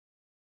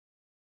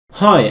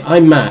Hi,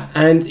 I'm Matt,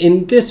 and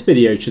in this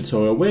video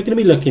tutorial we're going to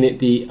be looking at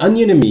the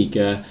Onion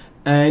Amiga,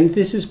 and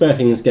this is where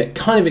things get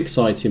kind of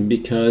exciting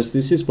because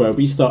this is where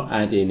we start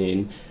adding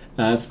in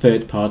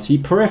third-party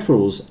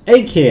peripherals,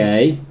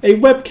 aka a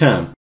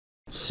webcam.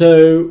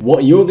 So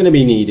what you're going to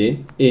be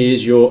needing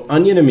is your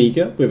Onion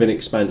Amiga with an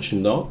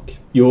expansion dock.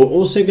 You're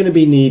also going to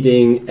be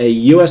needing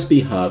a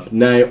USB hub.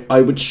 Now,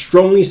 I would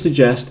strongly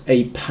suggest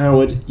a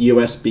powered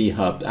USB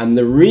hub, and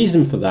the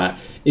reason for that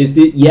is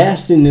that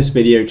yes, in this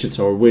video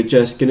tutorial we're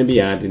just going to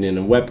be adding in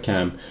a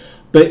webcam,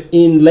 but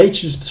in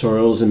later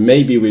tutorials and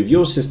maybe with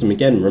your system,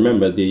 again,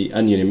 remember the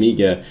Onion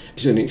Amiga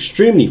is an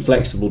extremely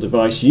flexible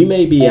device, you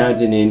may be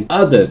adding in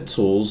other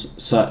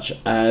tools such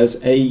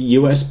as a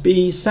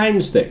USB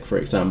sound stick, for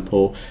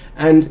example,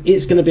 and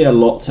it's going to be a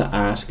lot to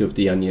ask of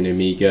the Onion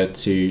Amiga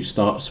to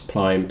start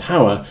supplying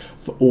power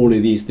for all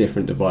of these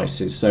different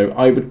devices. So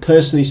I would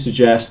personally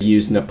suggest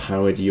using a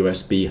powered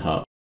USB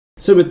hub.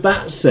 So with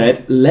that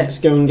said, let's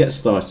go and get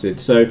started.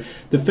 So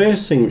the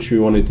first thing which we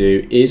want to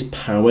do is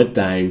power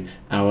down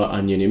our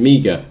Onion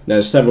Amiga. Now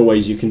there's several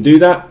ways you can do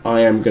that.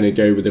 I am going to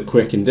go with the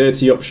quick and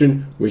dirty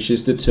option, which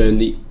is to turn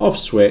the off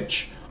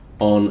switch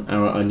on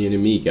our Onion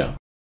Amiga.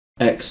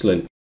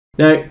 Excellent.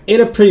 Now in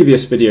a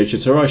previous video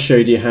tutorial I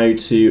showed you how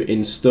to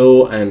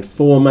install and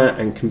format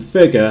and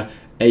configure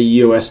a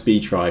USB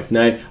drive.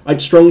 Now, I'd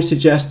strongly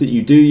suggest that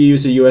you do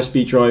use a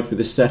USB drive for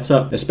this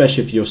setup,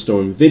 especially if you're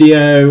storing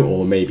video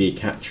or maybe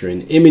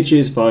capturing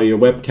images via your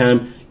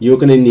webcam. You're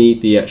going to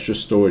need the extra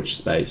storage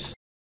space.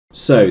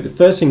 So the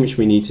first thing which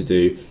we need to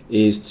do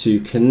is to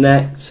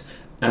connect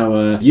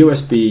our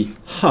USB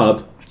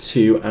hub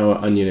to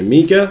our Onion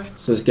Amiga.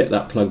 So let's get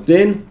that plugged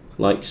in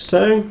like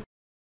so.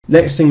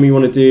 Next thing we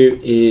want to do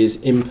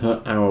is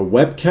input our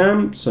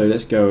webcam. So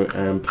let's go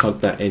and plug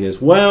that in as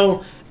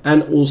well.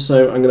 And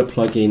also I'm going to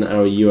plug in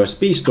our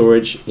USB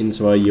storage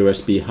into our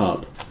USB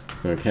hub.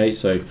 Okay,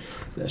 so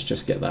let's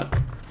just get that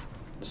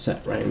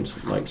set round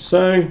like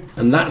so.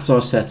 And that's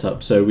our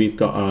setup. So we've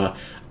got our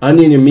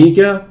Onion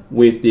Amiga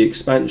with the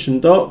expansion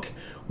dock.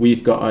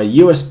 We've got our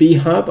USB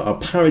hub, our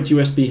powered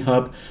USB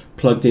hub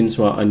plugged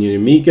into our Onion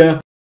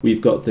Amiga. We've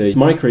got the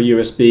micro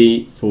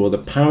USB for the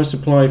power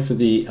supply for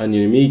the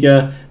Onion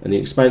Amiga and the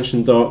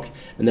expansion dock.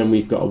 And then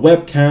we've got a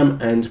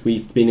webcam, and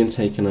we've been and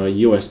taken our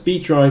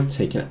USB drive,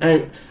 taken it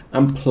out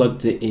and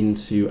plugged it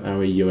into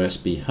our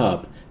USB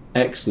hub.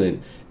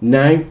 Excellent.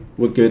 Now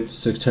we're good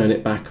to turn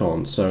it back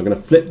on. So I'm going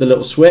to flip the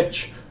little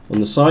switch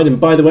on the side. And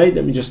by the way,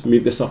 let me just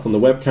move this up on the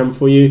webcam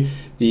for you.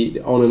 The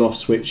on and off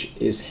switch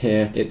is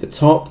here at the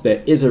top.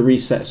 There is a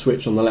reset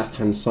switch on the left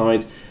hand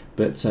side,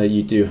 but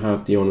you do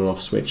have the on and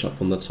off switch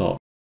up on the top.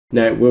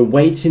 Now we're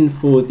waiting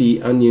for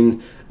the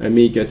Onion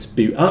Amiga to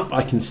boot up.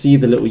 I can see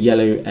the little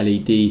yellow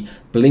LED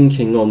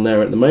blinking on there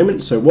at the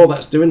moment. So while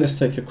that's doing, let's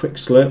take a quick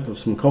slurp of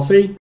some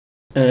coffee.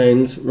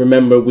 And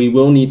remember, we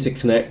will need to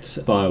connect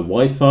via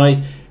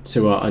Wi-Fi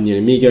to our Onion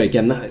Amiga.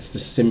 Again, that is the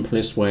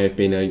simplest way of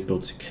being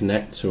able to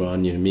connect to our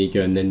Onion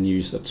Amiga, and then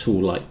use a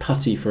tool like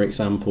Putty, for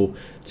example,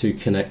 to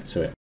connect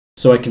to it.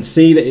 So I can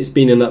see that it's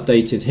been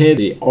updated here.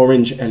 The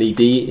orange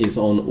LED is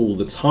on all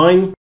the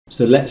time.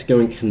 So let's go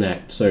and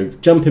connect. So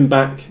jumping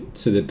back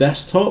to the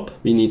desktop,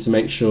 we need to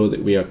make sure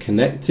that we are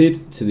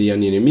connected to the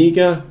Onion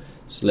Amiga.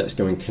 So let's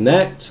go and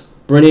connect.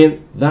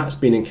 Brilliant, that's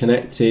been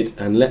connected,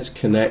 and let's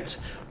connect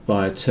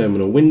via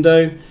terminal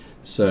window.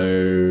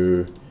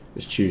 So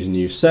let's choose a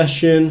new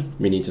session.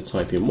 We need to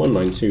type in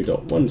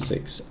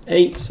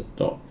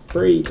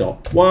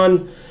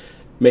 192.168.3.1.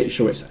 Make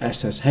sure it's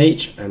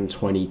SSH and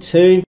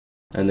 22,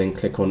 and then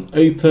click on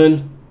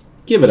open.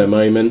 Give it a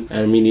moment,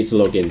 and we need to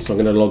log in. So I'm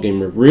going to log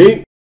in with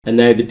root. And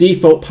now the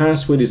default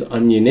password is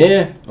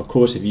Onioneer. Of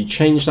course, if you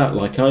change that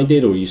like I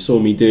did, or you saw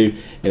me do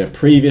in a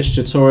previous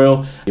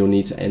tutorial, you'll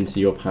need to enter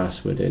your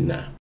password in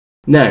now.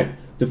 Now,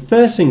 the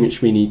first thing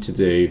which we need to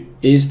do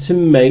is to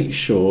make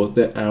sure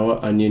that our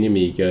Onion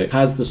Amiga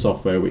has the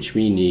software which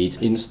we need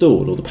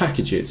installed, or the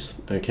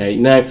packages. Okay,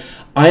 now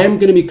I am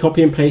going to be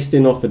copy and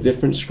pasting off a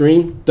different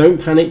screen. Don't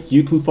panic,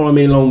 you can follow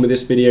me along with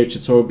this video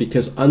tutorial,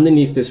 because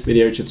underneath this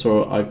video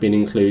tutorial I've been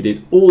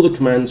included all the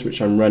commands which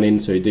I'm running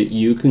so that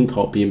you can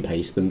copy and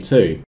paste them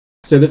too.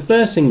 So the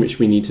first thing which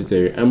we need to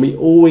do, and we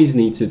always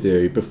need to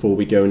do before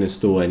we go and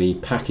install any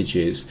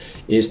packages,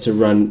 is to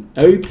run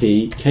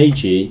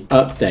opkg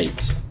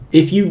update.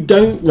 If you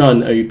don't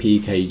run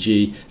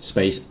opkg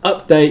space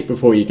update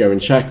before you go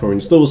and check or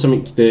install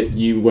something, that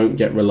you won't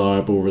get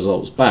reliable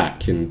results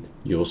back, and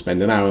you'll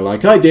spend an hour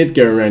like I did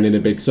going around in a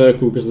big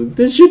circle because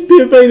this should be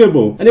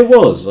available, and it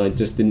was. I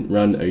just didn't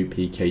run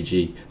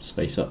opkg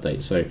space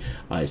update. So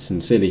I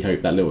sincerely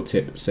hope that little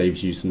tip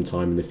saves you some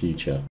time in the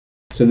future.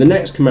 So the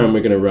next command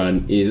we're going to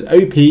run is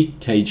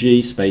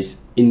opkg space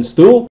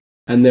install.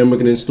 And then we're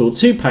going to install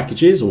two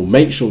packages, or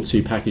make sure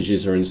two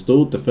packages are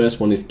installed. The first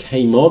one is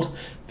Kmod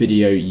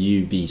Video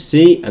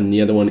UVC, and the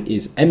other one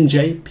is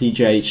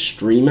MJPJ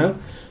Streamer.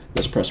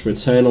 Let's press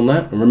return on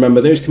that. And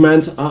remember, those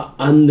commands are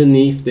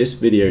underneath this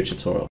video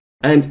tutorial.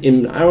 And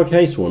in our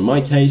case, or in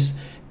my case,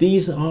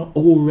 these are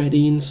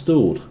already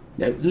installed.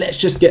 Now let's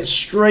just get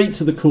straight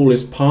to the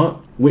coolest part,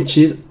 which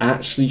is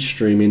actually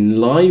streaming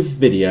live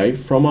video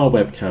from our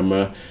web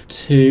camera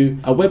to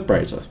a web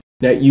browser.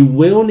 Now you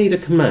will need a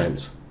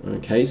command.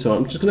 Okay, so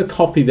I'm just going to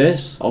copy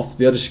this off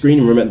the other screen,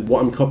 and remember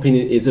what I'm copying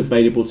is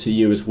available to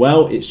you as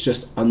well. It's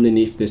just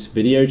underneath this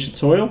video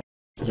tutorial.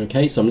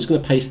 Okay, so I'm just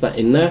going to paste that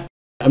in there.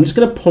 I'm just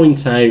going to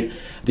point out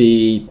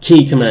the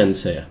key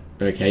commands here.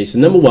 Okay, so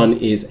number one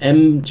is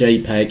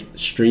MJPEG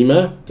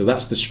streamer. So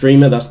that's the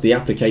streamer, that's the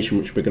application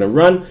which we're going to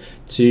run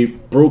to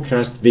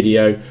broadcast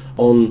video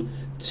on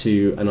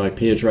to an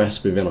IP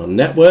address within our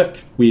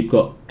network. We've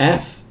got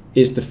F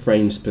is the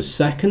frames per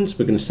second.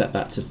 We're going to set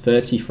that to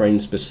 30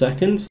 frames per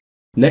second.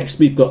 Next,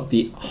 we've got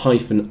the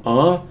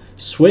 -R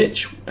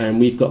switch, and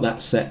we've got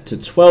that set to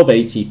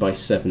 1280 by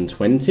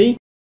 720.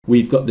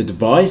 We've got the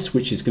device,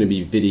 which is going to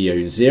be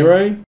video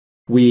 0.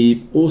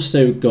 We've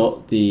also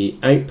got the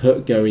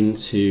output going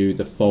to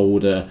the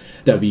folder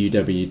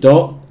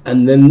www.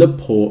 And then the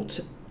port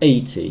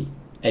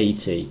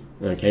 8080.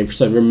 Okay,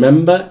 so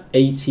remember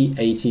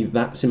 8080,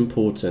 that's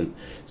important.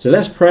 So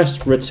let's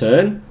press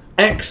return.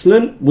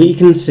 Excellent. We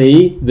can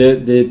see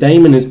that the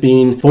daemon has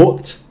been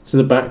forked to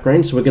the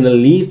background, so we're going to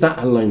leave that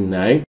alone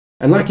now.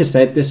 And like I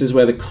said, this is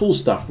where the cool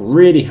stuff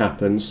really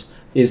happens,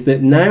 is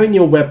that now in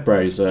your web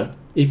browser,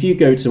 if you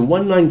go to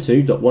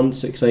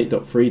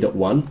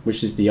 192.168.3.1,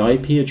 which is the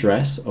IP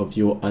address of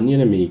your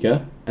Onion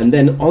Amiga, and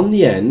then on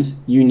the end,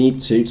 you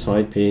need to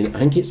type in, I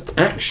think it's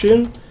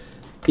action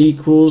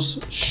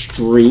equals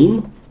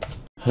stream.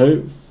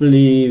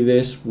 Hopefully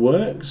this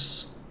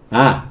works.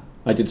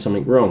 I did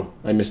something wrong.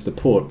 I missed the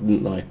port,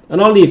 didn't I?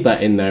 And I'll leave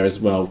that in there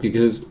as well,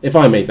 because if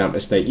I made that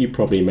mistake, you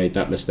probably made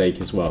that mistake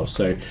as well.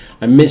 So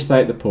I missed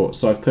out the port.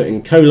 So I've put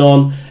in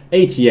colon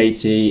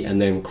 8080 and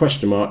then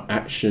question mark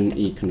action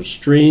equals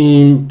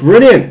stream.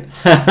 Brilliant.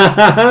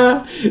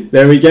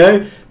 There we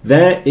go.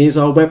 There is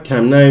our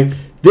webcam. Now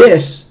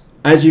this,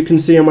 as you can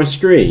see on my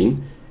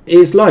screen,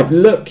 is live.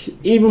 Look,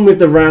 even with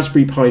the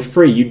Raspberry Pi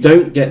 3, you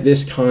don't get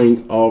this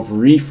kind of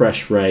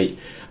refresh rate.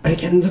 And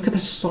again, look at the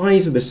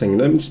size of this thing.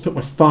 Let me just put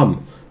my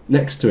thumb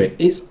next to it.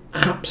 It's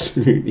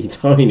absolutely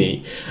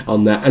tiny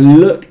on there.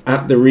 And look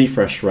at the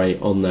refresh rate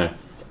on there.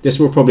 This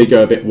will probably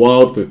go a bit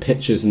wild with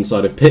pictures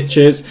inside of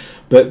pictures,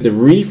 but the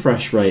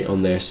refresh rate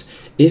on this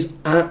is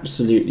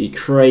absolutely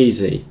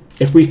crazy.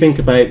 If we think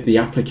about the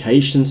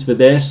applications for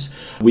this,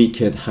 we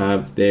could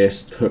have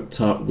this hooked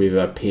up with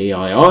a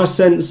PIR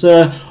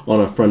sensor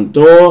on a front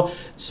door,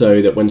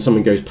 so that when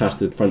someone goes past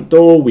the front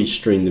door, we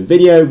stream the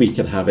video. We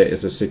could have it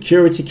as a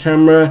security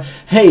camera.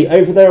 Hey,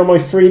 over there on my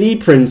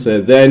 3D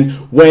printer, then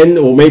when,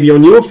 or maybe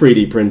on your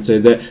 3D printer,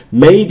 that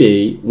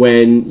maybe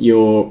when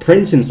you're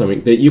printing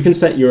something, that you can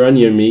set your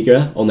Onion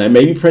Amiga on there,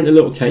 maybe print a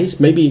little case,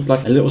 maybe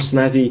like a little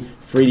snazzy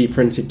 3D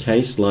printed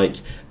case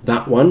like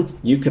that one.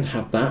 You could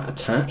have that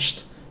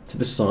attached to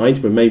the side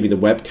with maybe the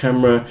web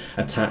camera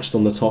attached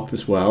on the top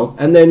as well,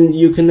 and then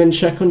you can then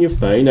check on your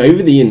phone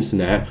over the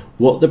internet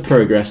what the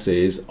progress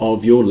is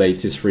of your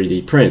latest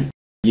 3D print.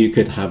 You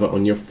could have it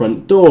on your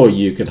front door,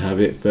 you could have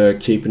it for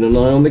keeping an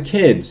eye on the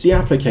kids. The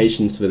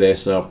applications for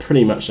this are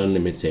pretty much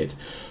unlimited,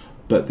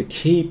 but the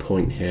key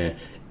point here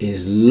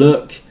is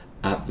look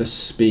at the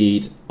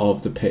speed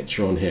of the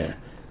picture on here.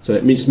 So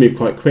let me just move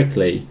quite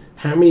quickly.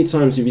 How many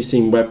times have you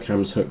seen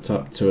webcams hooked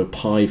up to a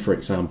Pi, for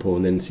example,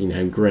 and then seen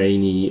how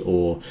grainy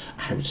or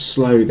how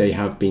slow they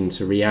have been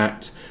to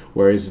react?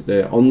 Whereas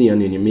on the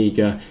Onion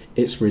Amiga,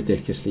 it's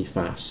ridiculously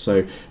fast.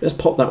 So let's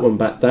pop that one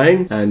back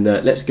down, and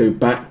let's go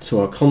back to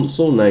our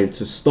console. Now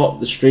to stop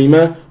the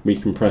streamer, we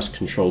can press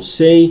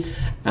Control-C,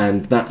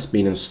 and that's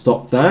been and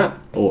stop that.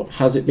 Or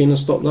has it been and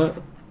stop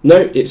that?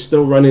 No, it's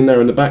still running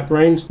there in the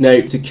background. Now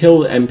to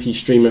kill the MP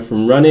streamer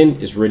from running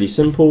is really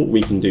simple.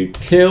 We can do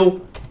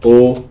kill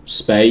or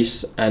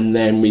space, and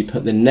then we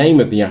put the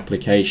name of the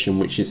application,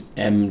 which is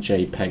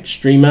MJPEG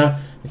streamer.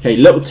 Okay,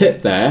 little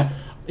tip there.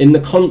 In the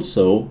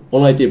console,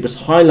 all I did was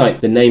highlight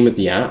the name of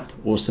the app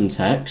or some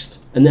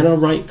text, and then I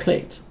right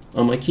clicked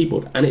on my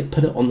keyboard and it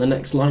put it on the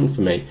next line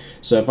for me.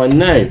 So if I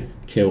now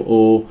kill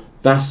all,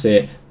 that's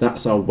it.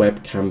 That's our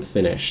webcam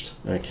finished.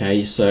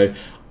 Okay, so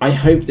I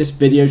hope this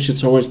video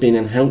tutorial has been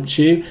and helped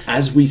you.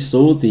 As we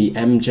saw, the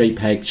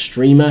MJPEG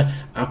streamer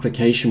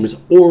application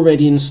was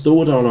already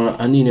installed on our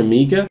Onion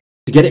Amiga.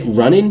 To get it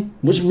running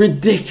was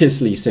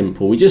ridiculously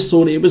simple. We just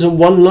thought it was a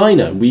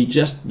one-liner. We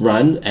just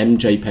ran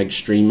MJPEG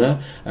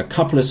streamer, a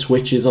couple of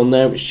switches on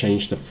there which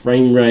changed the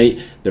frame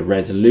rate, the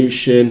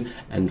resolution,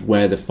 and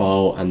where the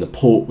file and the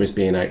port was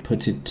being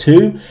outputted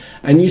to.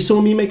 And you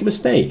saw me make a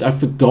mistake. I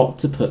forgot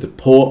to put the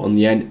port on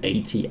the end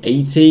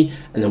 8080,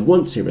 and then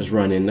once it was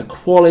running, the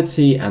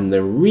quality and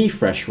the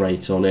refresh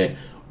rate on it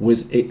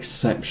was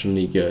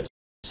exceptionally good.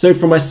 So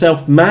for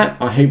myself, Matt,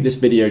 I hope this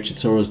video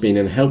tutorial has been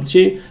and helped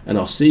you, and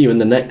I'll see you in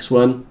the next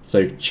one.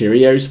 So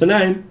cheerios for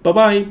now.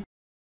 Bye-bye.